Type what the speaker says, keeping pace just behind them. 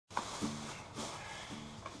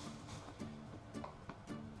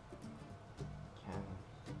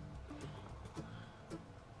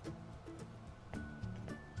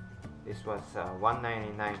This was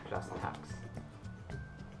 $199 plus tax.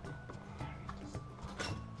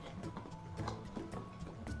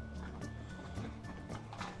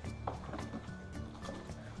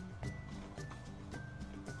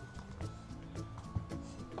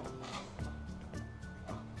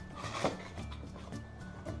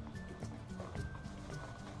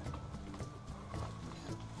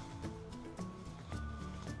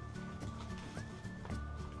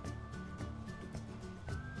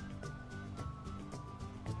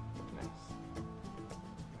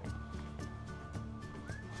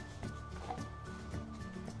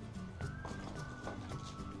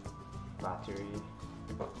 Battery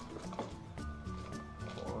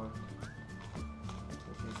or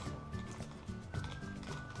this is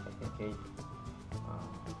I think a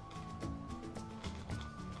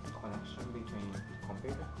connection between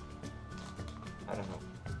computer. I don't know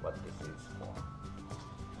what this is for.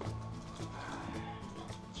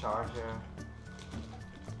 Charger.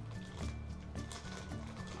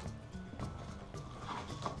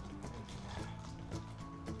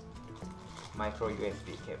 Micro USB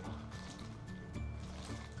cable.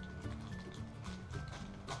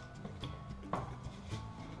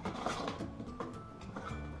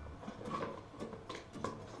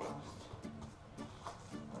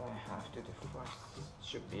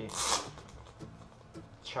 Should be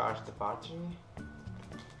charge the battery.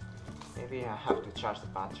 Maybe I have to charge the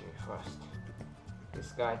battery first.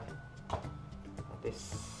 This guide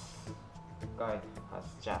has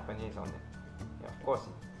Japanese on it. Yeah, of course,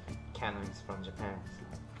 Canon is from Japan.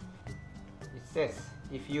 So. It says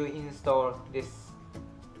if you install this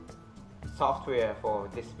software for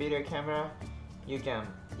this video camera, you can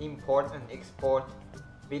import and export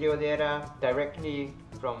video data directly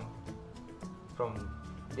from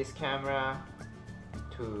this camera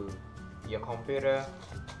to your computer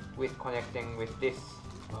with connecting with this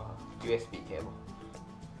USB cable.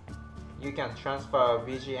 You can transfer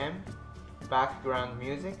VGM, background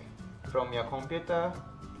music, from your computer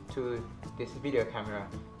to this video camera.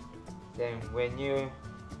 Then when you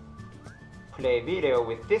play video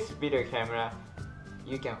with this video camera,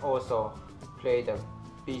 you can also play the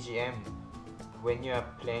BGM when you are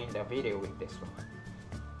playing the video with this one.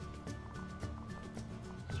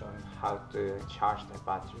 Showing how to charge the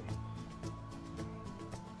battery.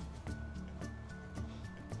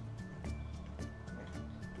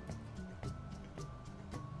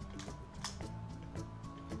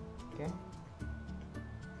 Okay.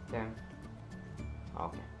 Then,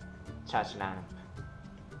 okay, charge lamp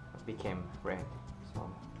became red. So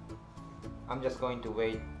I'm just going to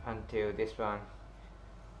wait until this one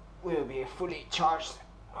will be fully charged.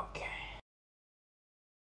 Okay.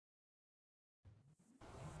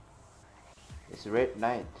 This red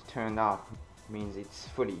light turned off means it's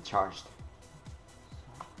fully charged.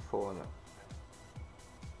 For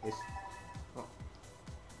this,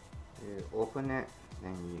 you open it,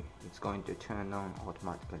 then it's going to turn on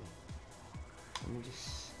automatically. Let me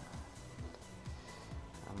just,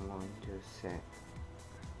 I'm going to set,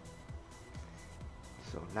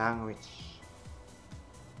 so language.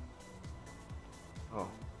 Oh,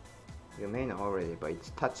 you may know already, but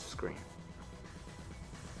it's touch screen.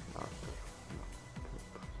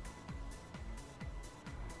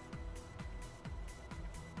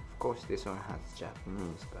 Of course this one has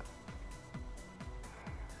Japanese, but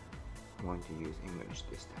I'm going to use English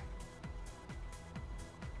this time.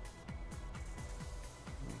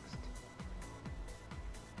 Next,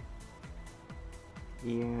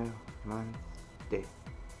 year, month, day.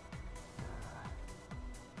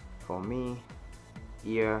 For me,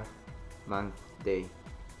 year, month, day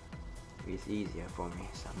is easier for me,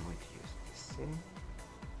 so I'm going to use this.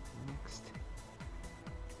 Next,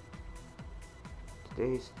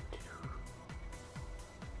 today's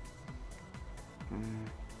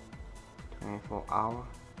 24 hour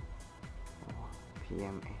or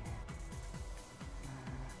PM AM,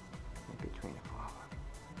 maybe 24 hour.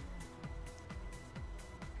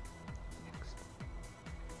 Next,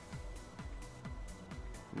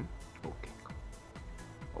 okay,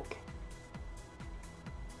 okay.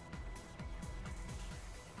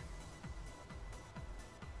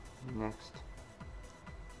 Next,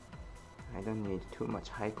 I don't need too much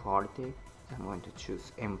high quality, so I'm going to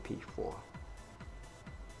choose MP4.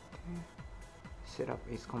 Okay. Setup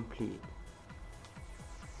is complete.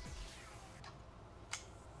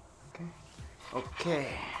 Okay.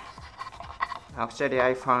 Actually,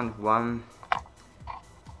 I found one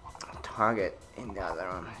target in the other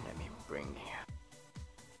one. Let me bring here.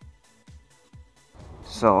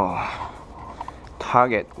 So,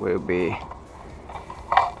 target will be.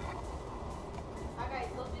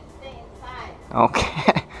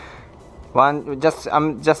 Okay. I'm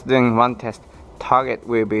just doing one test. Target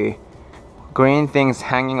will be green things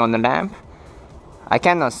hanging on the lamp. I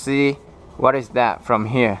cannot see what is that from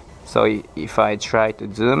here. So if I try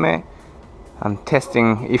to zoom it, I'm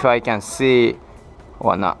testing if I can see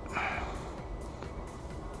or not.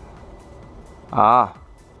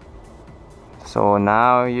 So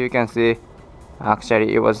now you can see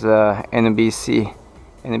actually it was NBC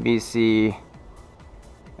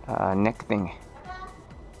neck thing.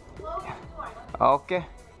 Okay,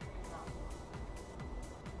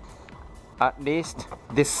 at least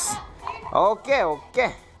this.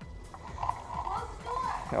 Okay.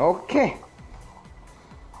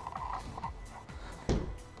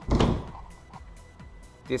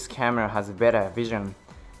 This camera has better vision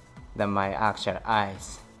than my actual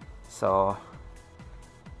eyes, so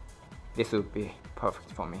this would be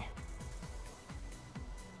perfect for me.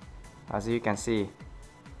 As you can see,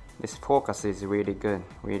 this focus is really good,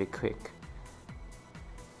 really quick.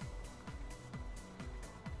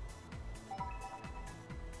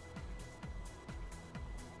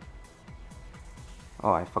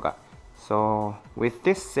 Oh, I forgot. So with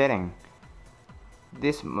this setting,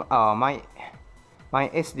 this my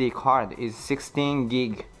SD card is 16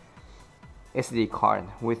 gig SD card.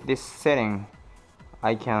 With this setting,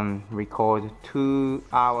 I can record 2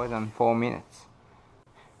 hours and 4 minutes.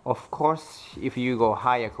 Of course, if you go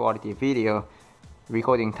higher quality video,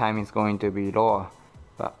 recording time is going to be lower,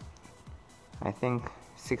 but I think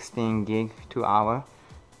 16 gig 2 hours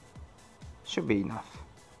should be enough.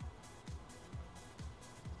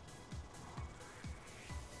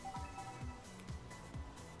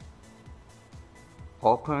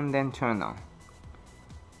 Open, then turn on.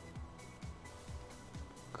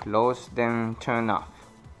 Close, then turn off.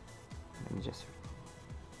 Let me just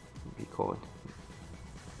record.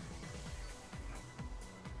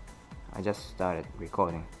 I just started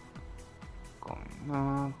recording. Going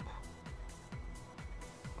up,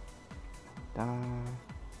 down,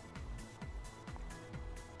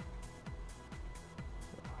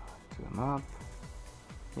 zoom up.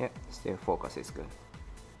 Yeah, still focus is good.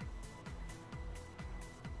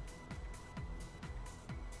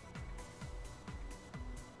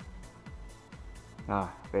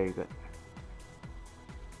 Very good.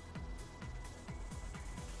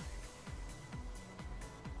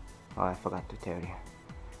 Oh, I forgot to tell you.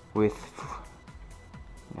 With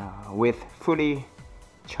fully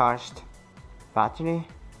charged battery,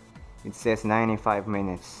 it says 95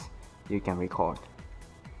 minutes you can record.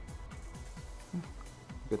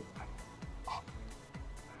 Good.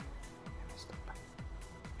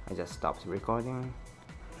 I just stopped recording.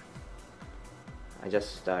 I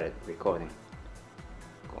just started recording.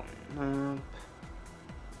 Going up,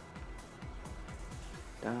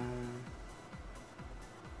 down,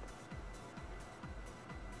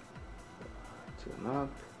 zoom up.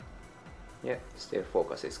 Yeah, still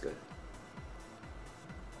focus is good.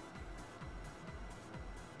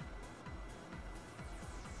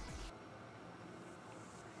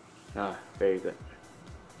 Very good.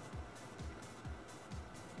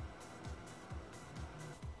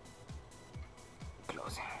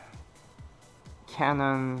 Closing.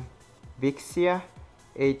 Canon Vixia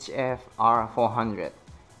HF R400.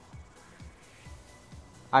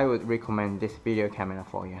 I would recommend this video camera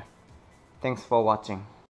for you. Thanks for watching.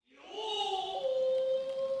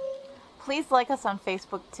 Please like us on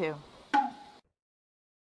Facebook too.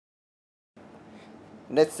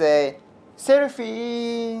 Let's say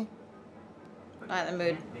selfie. Not in the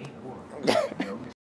mood.